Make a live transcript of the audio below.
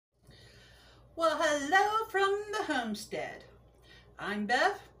Well, hello from the homestead. I'm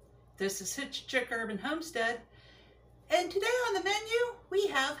Bev. This is Hitch Chick Urban Homestead. And today on the menu, we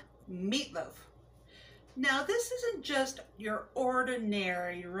have meatloaf. Now, this isn't just your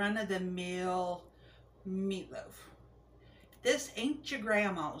ordinary run-of-the-mill meatloaf. This ain't your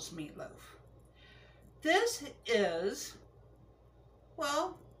grandma's meatloaf. This is,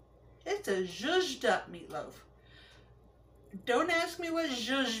 well, it's a zhuzhed up meatloaf. Don't ask me what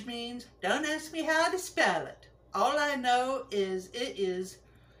zhuzh means. Don't ask me how to spell it. All I know is it is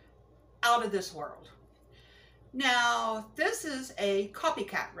out of this world. Now, this is a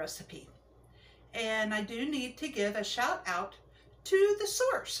copycat recipe. And I do need to give a shout out to the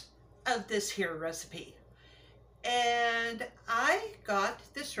source of this here recipe. And I got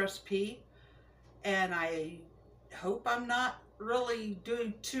this recipe, and I hope I'm not really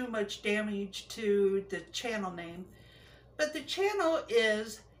doing too much damage to the channel name. But the channel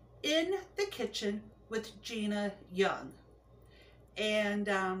is In the Kitchen with Gina Young. And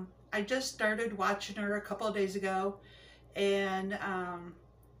I just started watching her a couple of days ago. And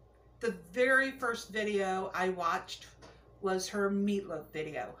the very first video I watched was her meatloaf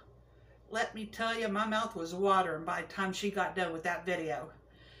video. Let me tell you, my mouth was watering by the time she got done with that video.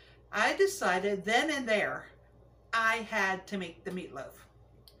 I decided then and there I had to make the meatloaf.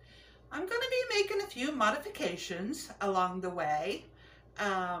 I'm going to be making a few modifications along the way.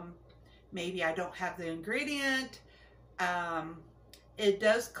 Maybe I don't have the ingredient. It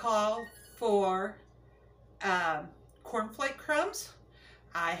does call for cornflake crumbs.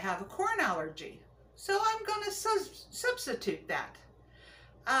 I have a corn allergy, so I'm going to substitute that.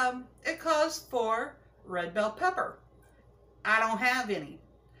 It calls for red bell pepper. I don't have any.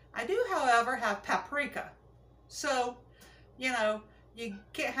 I do, however, have paprika. So, you know, you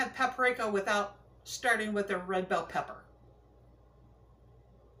can't have paprika without starting with a red bell pepper.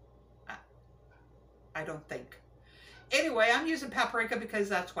 I don't think. Anyway, I'm using paprika because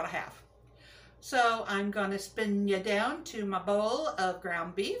that's what I have. So I'm going to spin you down to my bowl of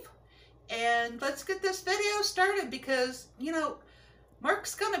ground beef. And let's get this video started because, you know,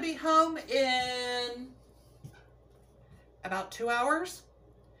 Mark's going to be home in about 2 hours.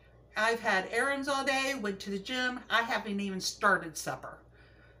 I've had errands all day, went to the gym. I haven't even started supper.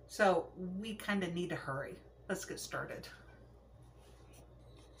 So we kind of need to hurry. Let's get started.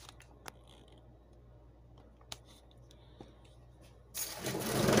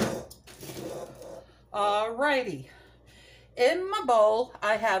 Alrighty. In my bowl,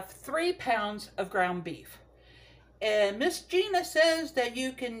 I have 3 pounds of ground beef. And Miss Gina says that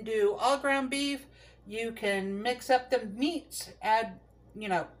you can do all ground beef. You can mix up the meats, add, you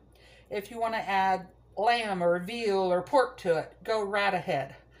know, if you want to add lamb or veal or pork to it, go right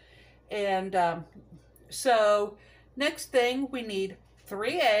ahead. And so next thing, we need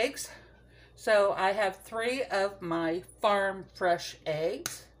 3 eggs. So I have 3 of my farm fresh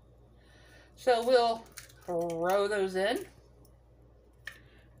eggs. So we'll throw those in.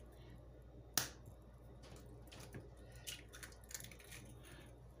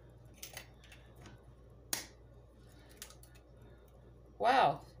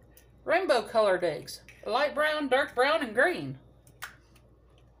 Wow. Rainbow colored eggs, light brown, dark brown, and green.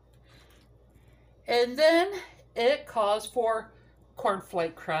 And then it calls for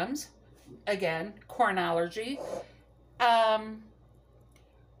cornflake crumbs. Again, corn allergy.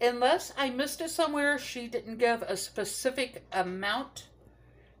 Unless I missed it somewhere, she didn't give a specific amount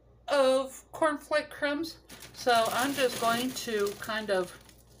of cornflake crumbs. So I'm just going to kind of,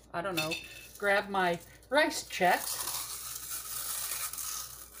 I don't know, grab my rice checks.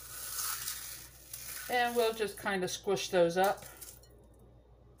 And we'll just kind of squish those up.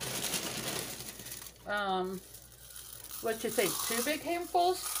 What you think? 2 big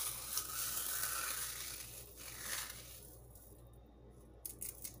handfuls?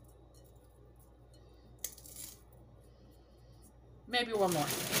 Maybe 1 more.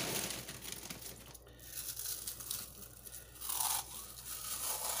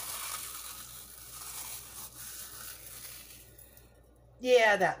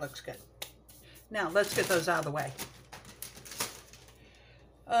 Yeah, that looks good. Now, let's get those out of the way.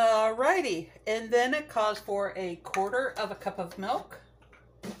 Alrighty, and then it calls for 1/4 cup of milk.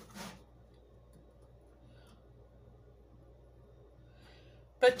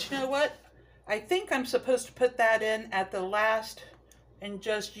 But you know what? I think I'm supposed to put that in at the last and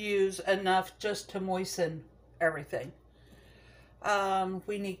just use enough just to moisten everything.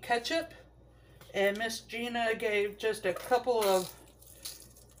 We need ketchup, and Miss Gina gave just a couple of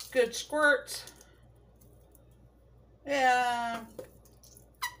good squirts. Yeah,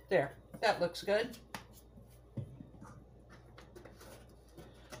 there, that looks good.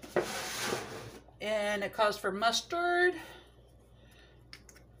 And it calls for mustard.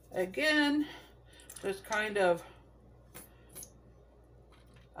 Again, just kind of,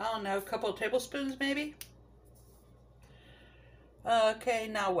 I don't know, a couple of tablespoons maybe. Okay,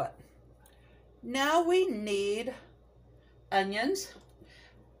 now what? Now we need onions.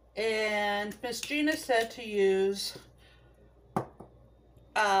 And Miss Gina said to use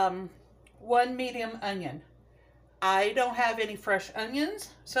 1 medium onion. I don't have any fresh onions,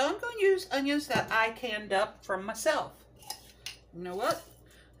 so I'm going to use onions that I canned up from myself. You know what?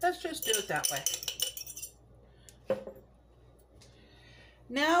 Let's just do it that way.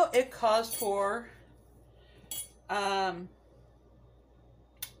 Now it calls for a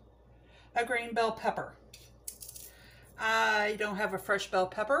green bell pepper. I don't have a fresh bell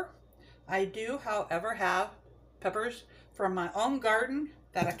pepper. I do, however, have peppers from my own garden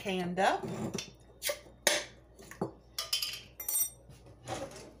that I canned up.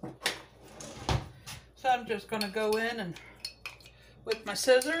 So I'm just going to go in and with my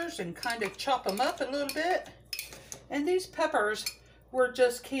scissors and kind of chop them up a little bit. And these peppers were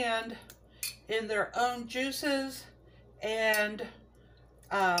just canned in their own juices and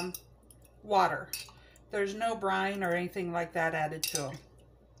water. There's no brine or anything like that added to them.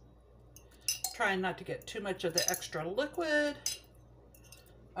 Trying not to get too much of the extra liquid.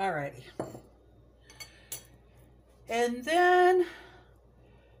 Alrighty. And then,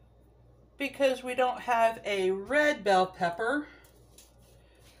 because we don't have a red bell pepper,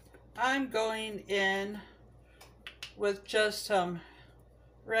 I'm going in with just some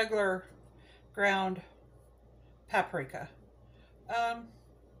regular ground paprika.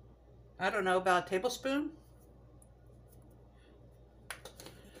 I don't know, about a tablespoon.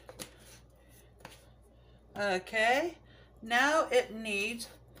 Okay, now it needs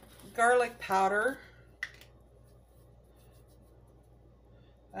garlic powder.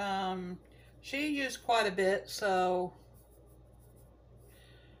 She used quite a bit, so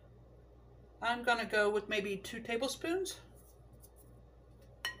I'm gonna go with maybe 2 tablespoons.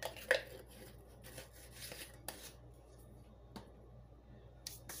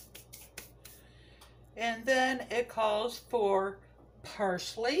 And then it calls for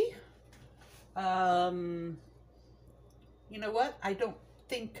parsley. You know what? I don't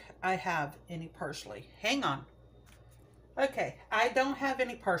think I have any parsley. Hang on. Okay, I don't have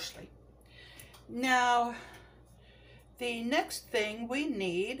any parsley. Now, the next thing we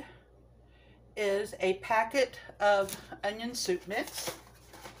need is a packet of onion soup mix.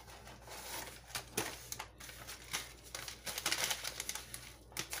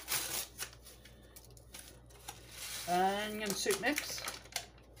 Onion soup mix.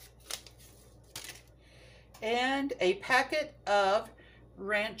 And a packet of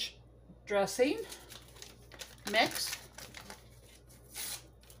ranch dressing mix.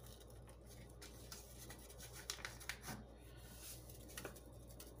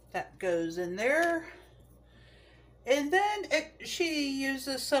 That goes in there. And then she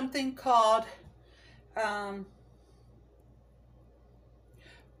uses something called Herb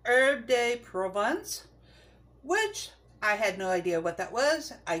de Provence, which I had no idea what that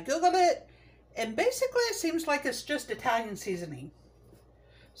was. I Googled it, and basically it seems like it's just Italian seasoning.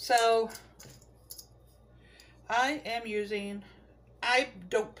 So I am using, I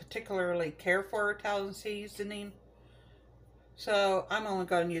don't particularly care for Italian seasoning, so I'm only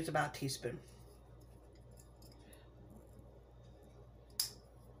going to use about a teaspoon.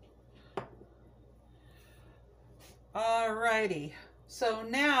 Alrighty, so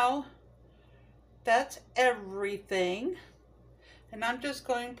now that's everything, and I'm just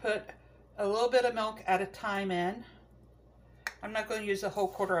going to put a little bit of milk at a time in. I'm not going to use a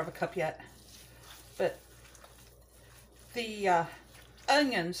whole 1/4 cup yet, but the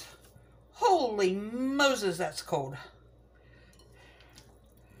onions, holy Moses, that's cold.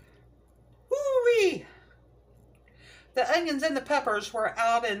 Woo-wee! The onions and the peppers were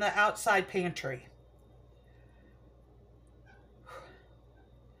out in the outside pantry.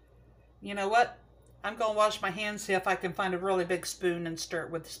 You know what? I'm going to wash my hands, see if I can find a really big spoon and stir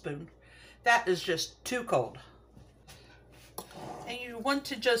it with a spoon. That is just too cold. And you want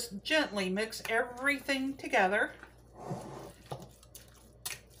to just gently mix everything together.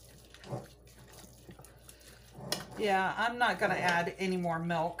 Yeah, I'm not going to add any more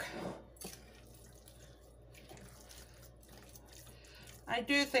milk. I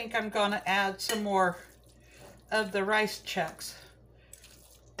do think I'm going to add some more of the rice checks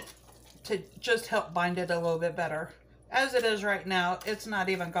to just help bind it a little bit better. As it is right now, it's not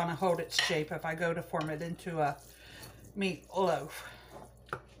even going to hold its shape if I go to form it into a meatloaf.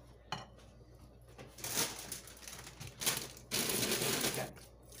 Okay.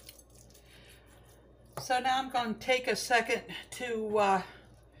 So now I'm going to take a second to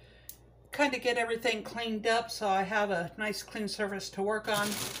kind of get everything cleaned up so I have a nice clean surface to work on.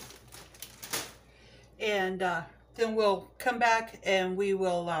 And then we'll come back and we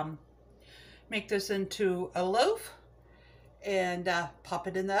will make this into a loaf and pop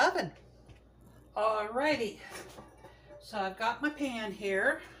it in the oven. Alrighty, so I've got my pan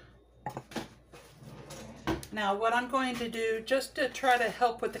here. Now what I'm going to do, just to try to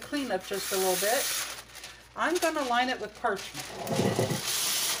help with the cleanup just a little bit, I'm going to line it with parchment.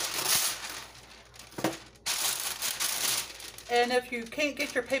 And if you can't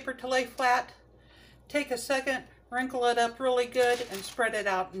get your paper to lay flat, take a second, wrinkle it up really good, and spread it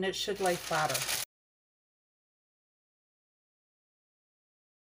out, and it should lay flatter.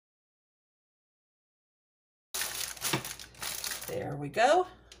 There we go.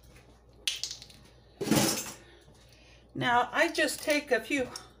 Now I just take a few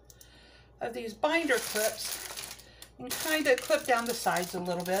of these binder clips and kind of clip down the sides a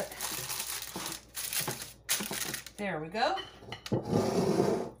little bit. There we go.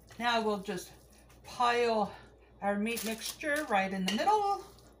 Now we'll just pile our meat mixture right in the middle.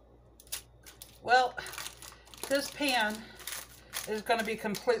 Well, this pan is going to be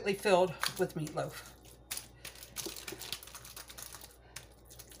completely filled with meatloaf.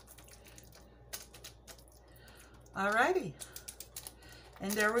 Alrighty,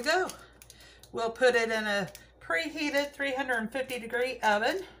 and there we go. We'll put it in a preheated 350-degree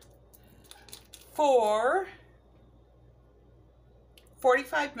oven for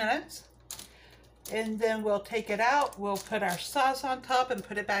 45 minutes. And then we'll take it out, we'll put our sauce on top and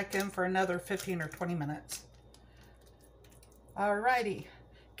put it back in for another 15 or 20 minutes. Alrighty,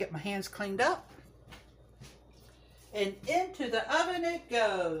 get my hands cleaned up. And into the oven it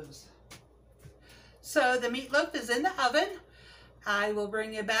goes. So the meatloaf is in the oven. I will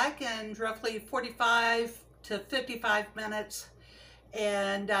bring you back in roughly 45 to 55 minutes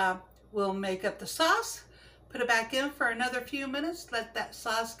and we'll make up the sauce. Put it back in for another few minutes. Let that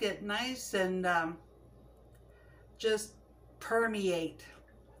sauce get nice and just permeate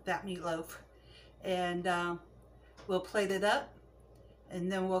that meatloaf. And we'll plate it up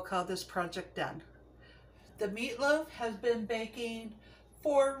and then we'll call this project done. The meatloaf has been baking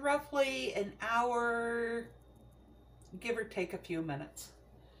for roughly an hour, give or take a few minutes.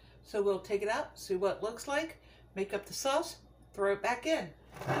 So we'll take it out, see what it looks like, make up the sauce, throw it back in.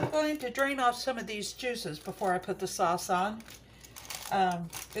 I'm going to drain off some of these juices before I put the sauce on.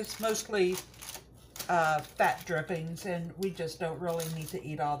 It's mostly fat drippings and we just don't really need to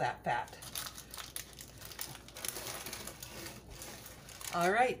eat all that fat.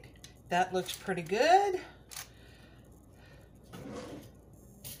 All right, that looks pretty good.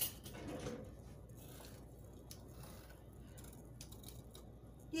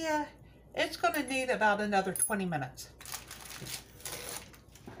 Yeah, it's going to need about another 20 minutes.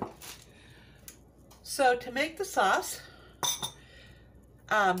 So to make the sauce,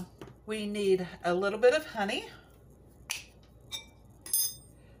 we need a little bit of honey.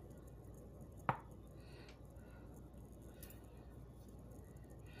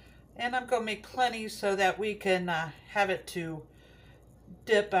 And I'm going to make plenty so that we can have it to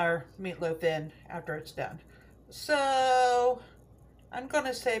dip our meatloaf in after it's done. So I'm going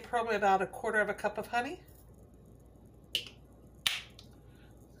to say probably about 1/4 cup of honey.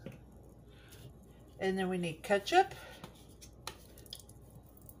 And then we need ketchup.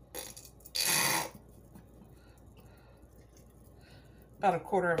 About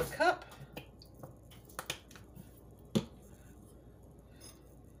 1/4 cup.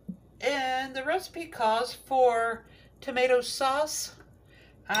 And the recipe calls for tomato sauce.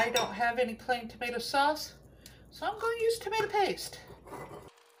 I don't have any plain tomato sauce, so I'm going to use tomato paste.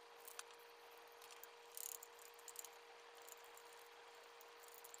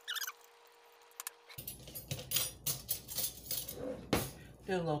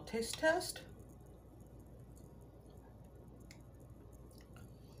 Do a little taste test.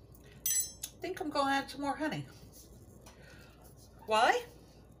 I think I'm going to add some more honey. Why?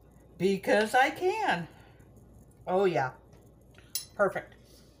 Because I can. Oh yeah, perfect.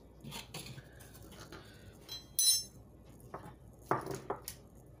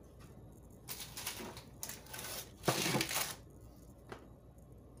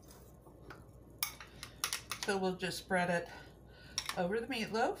 So we'll just spread it over the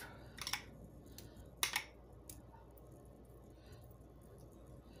meatloaf.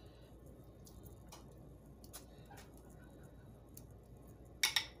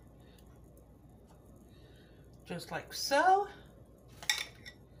 Just like so.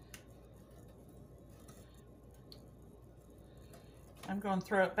 I'm going to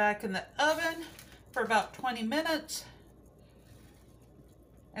throw it back in the oven for about 20 minutes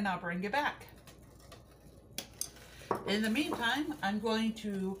and I'll bring you back. In the meantime, I'm going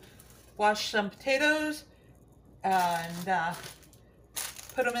to wash some potatoes and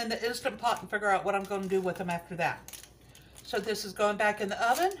put them in the Instant Pot and figure out what I'm going to do with them after that. So this is going back in the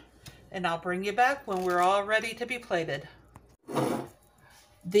oven, and I'll bring you back when we're all ready to be plated.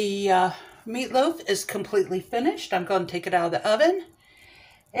 The meatloaf is completely finished. I'm going to take it out of the oven,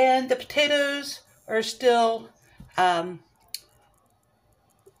 and the potatoes are still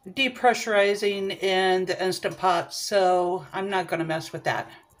depressurizing in the Instant Pot, so I'm not going to mess with that.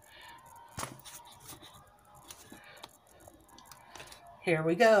 Here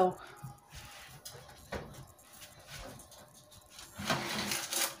we go.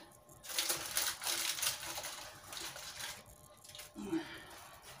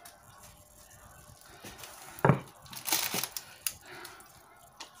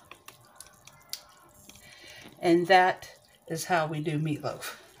 And that is how we do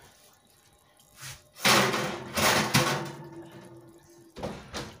meatloaf.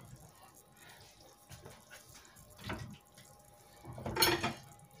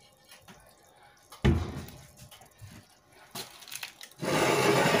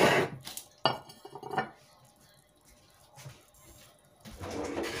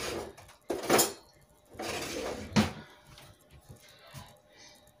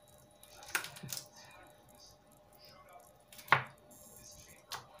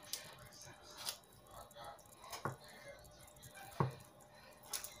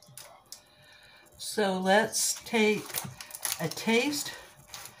 So let's take a taste.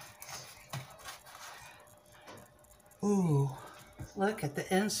 Ooh, look at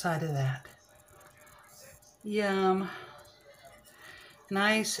the inside of that. Yum.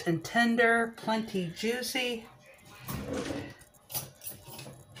 Nice and tender, plenty juicy.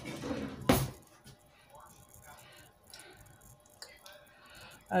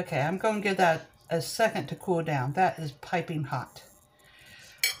 Okay, I'm going to give that a second to cool down. That is piping hot.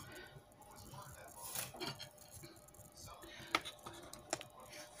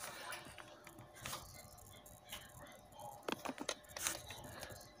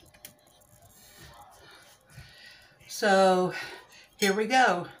 So here we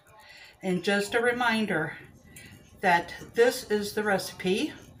go. And just a reminder that this is the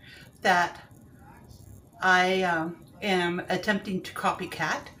recipe that I am attempting to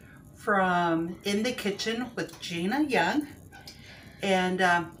copycat from In the Kitchen with Gina Young. And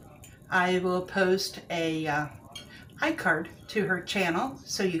I will post a iCard to her channel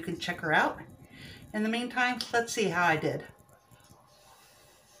so you can check her out. In the meantime, let's see how I did.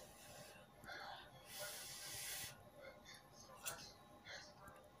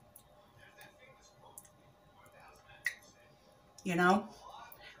 You know,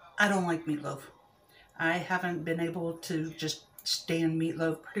 I don't like meatloaf. I haven't been able to just stand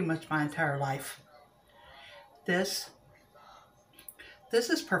meatloaf pretty much my entire life. This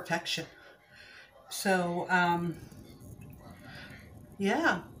is perfection. So,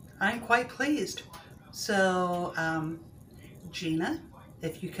 yeah, I'm quite pleased. So, Gina,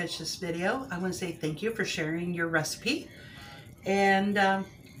 if you catch this video, I want to say thank you for sharing your recipe. And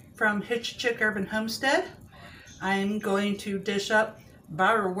from Hitch Chick Urban Homestead, I'm going to dish up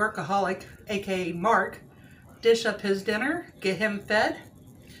Bar Workaholic, aka Mark, dish up his dinner, get him fed,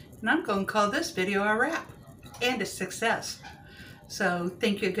 and I'm going to call this video a wrap and a success. So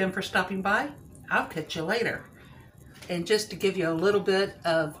thank you again for stopping by. I'll catch you later. And just to give you a little bit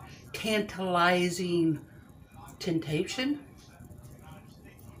of tantalizing temptation,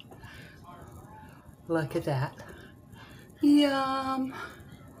 look at that. Yum.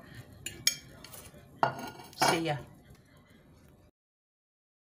 See ya.